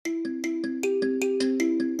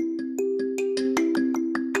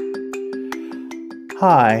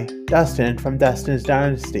Hi, Dustin from Dustin's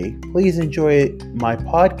Dynasty. Please enjoy my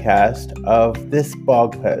podcast of this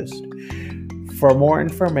blog post. For more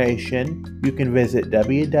information, you can visit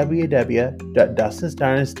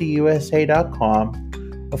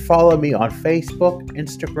www.dustinsdynastyusa.com or follow me on Facebook,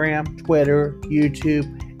 Instagram, Twitter,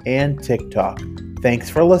 YouTube, and TikTok. Thanks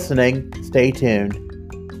for listening. Stay tuned.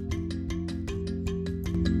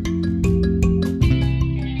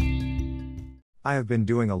 I have been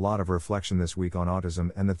doing a lot of reflection this week on autism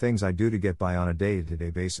and the things I do to get by on a day-to-day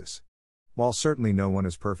basis. While certainly no one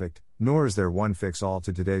is perfect, nor is there one fix-all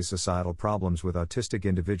to today's societal problems with autistic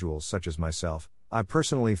individuals such as myself, I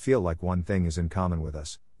personally feel like one thing is in common with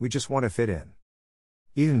us: we just want to fit in.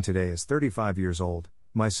 Even today, as 35 years old,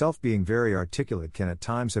 myself being very articulate can at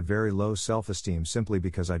times have very low self-esteem simply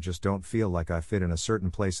because I just don't feel like I fit in a certain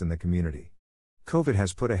place in the community. COVID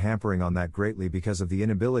has put a hampering on that greatly because of the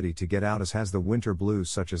inability to get out, as has the winter blues,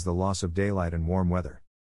 such as the loss of daylight and warm weather.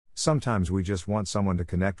 Sometimes we just want someone to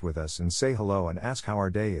connect with us and say hello and ask how our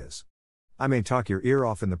day is. I may talk your ear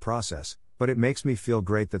off in the process, but it makes me feel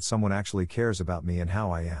great that someone actually cares about me and how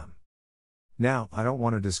I am. Now, I don't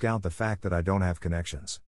want to discount the fact that I don't have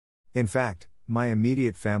connections. In fact, my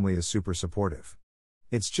immediate family is super supportive.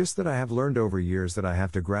 It's just that I have learned over years that I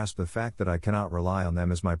have to grasp the fact that I cannot rely on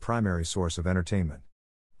them as my primary source of entertainment.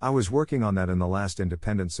 I was working on that in the last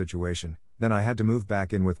independent situation, then I had to move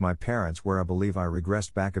back in with my parents, where I believe I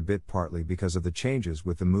regressed back a bit, partly because of the changes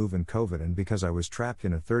with the move and COVID, and because I was trapped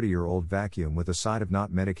in a 30-year-old vacuum with a side of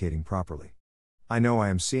not medicating properly. I know I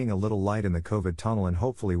am seeing a little light in the COVID tunnel, and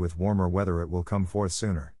hopefully with warmer weather it will come forth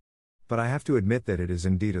sooner. But I have to admit that it is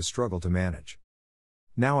indeed a struggle to manage.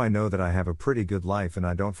 Now I know that I have a pretty good life, and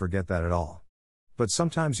I don't forget that at all. But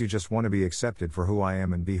sometimes you just want to be accepted for who I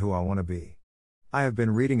am and be who I want to be. I have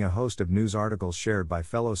been reading a host of news articles shared by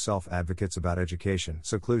fellow self-advocates about education,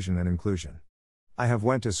 seclusion and inclusion. I have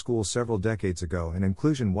went to school several decades ago, and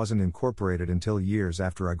inclusion wasn't incorporated until years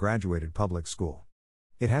after I graduated public school.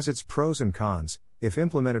 It has its pros and cons, if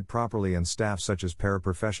implemented properly and staff such as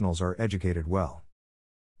paraprofessionals are educated well.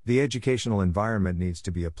 The educational environment needs to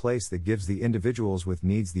be a place that gives the individuals with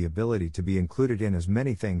needs the ability to be included in as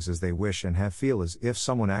many things as they wish and feel as if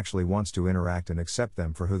someone actually wants to interact and accept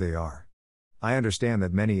them for who they are. I understand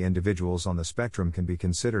that many individuals on the spectrum can be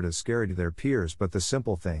considered as scary to their peers, but the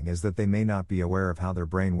simple thing is that they may not be aware of how their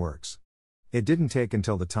brain works. It didn't take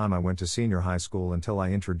until the time I went to senior high school until I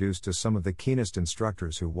introduced to some of the keenest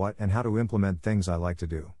instructors who, what, and how to implement things I like to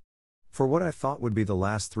do. For what I thought would be the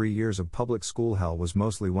last 3 years of public school hell was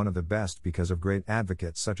mostly one of the best because of great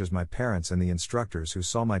advocates such as my parents and the instructors who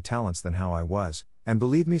saw my talents than how I was, and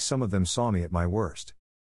believe me, some of them saw me at my worst.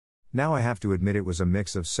 Now I have to admit it was a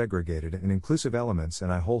mix of segregated and inclusive elements,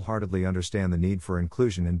 and I wholeheartedly understand the need for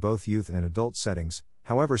inclusion in both youth and adult settings.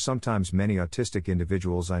 However, sometimes many autistic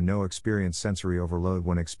individuals I know experience sensory overload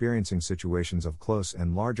when experiencing situations of close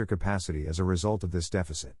and larger capacity as a result of this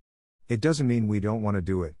deficit. It doesn't mean we don't want to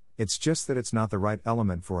do it. It's just that it's not the right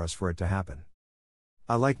element for us for it to happen.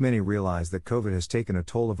 I, like many, realize that COVID has taken a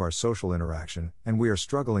toll of our social interaction, and we are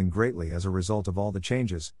struggling greatly as a result of all the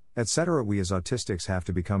changes, etc. We as autistics have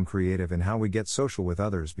to become creative in how we get social with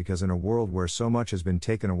others, because in a world where so much has been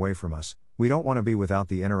taken away from us, we don't want to be without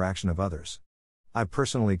the interaction of others. I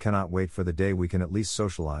personally cannot wait for the day we can at least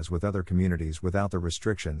socialize with other communities without the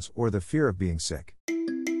restrictions or the fear of being sick.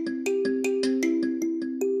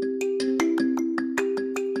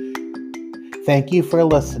 Thank you for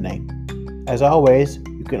listening. As always,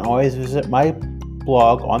 you can always visit my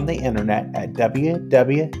blog on the internet at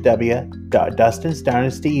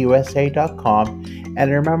www.dustinsdynastyusa.com,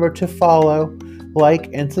 and remember to follow,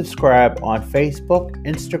 like, and subscribe on Facebook,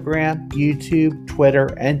 Instagram, YouTube,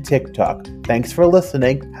 Twitter, and TikTok. Thanks for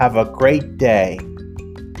listening. Have a great day.